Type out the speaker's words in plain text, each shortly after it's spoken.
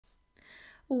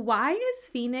Why is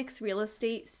Phoenix real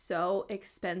estate so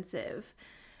expensive?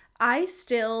 I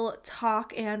still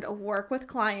talk and work with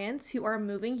clients who are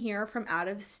moving here from out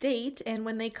of state, and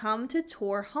when they come to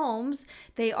tour homes,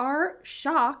 they are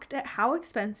shocked at how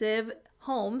expensive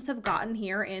homes have gotten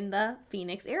here in the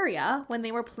Phoenix area when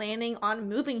they were planning on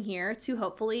moving here to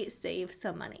hopefully save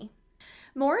some money.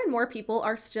 More and more people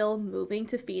are still moving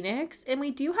to Phoenix, and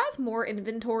we do have more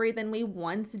inventory than we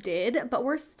once did, but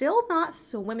we're still not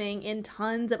swimming in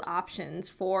tons of options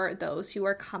for those who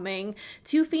are coming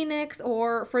to Phoenix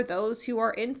or for those who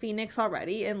are in Phoenix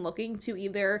already and looking to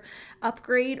either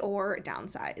upgrade or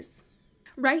downsize.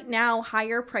 Right now,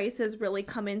 higher prices really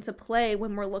come into play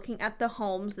when we're looking at the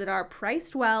homes that are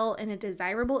priced well in a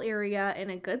desirable area in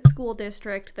a good school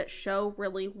district that show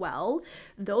really well.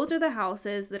 Those are the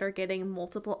houses that are getting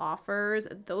multiple offers.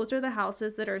 Those are the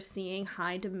houses that are seeing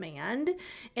high demand,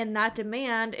 and that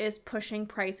demand is pushing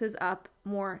prices up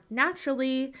more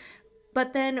naturally.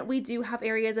 But then we do have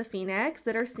areas of Phoenix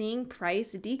that are seeing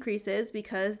price decreases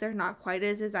because they're not quite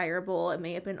as desirable. It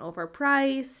may have been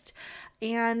overpriced.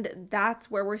 And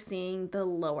that's where we're seeing the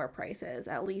lower prices,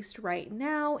 at least right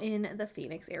now in the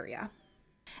Phoenix area.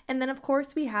 And then, of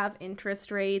course, we have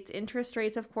interest rates. Interest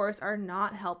rates, of course, are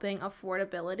not helping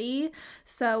affordability.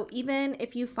 So even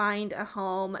if you find a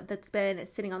home that's been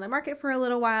sitting on the market for a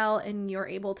little while and you're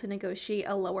able to negotiate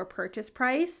a lower purchase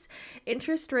price,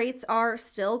 interest rates are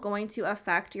still going to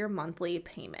affect your monthly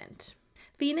payment.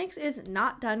 Phoenix is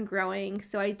not done growing,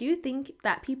 so I do think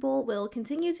that people will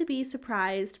continue to be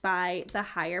surprised by the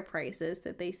higher prices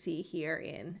that they see here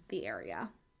in the area.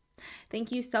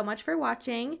 Thank you so much for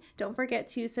watching. Don't forget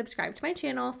to subscribe to my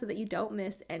channel so that you don't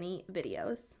miss any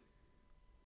videos.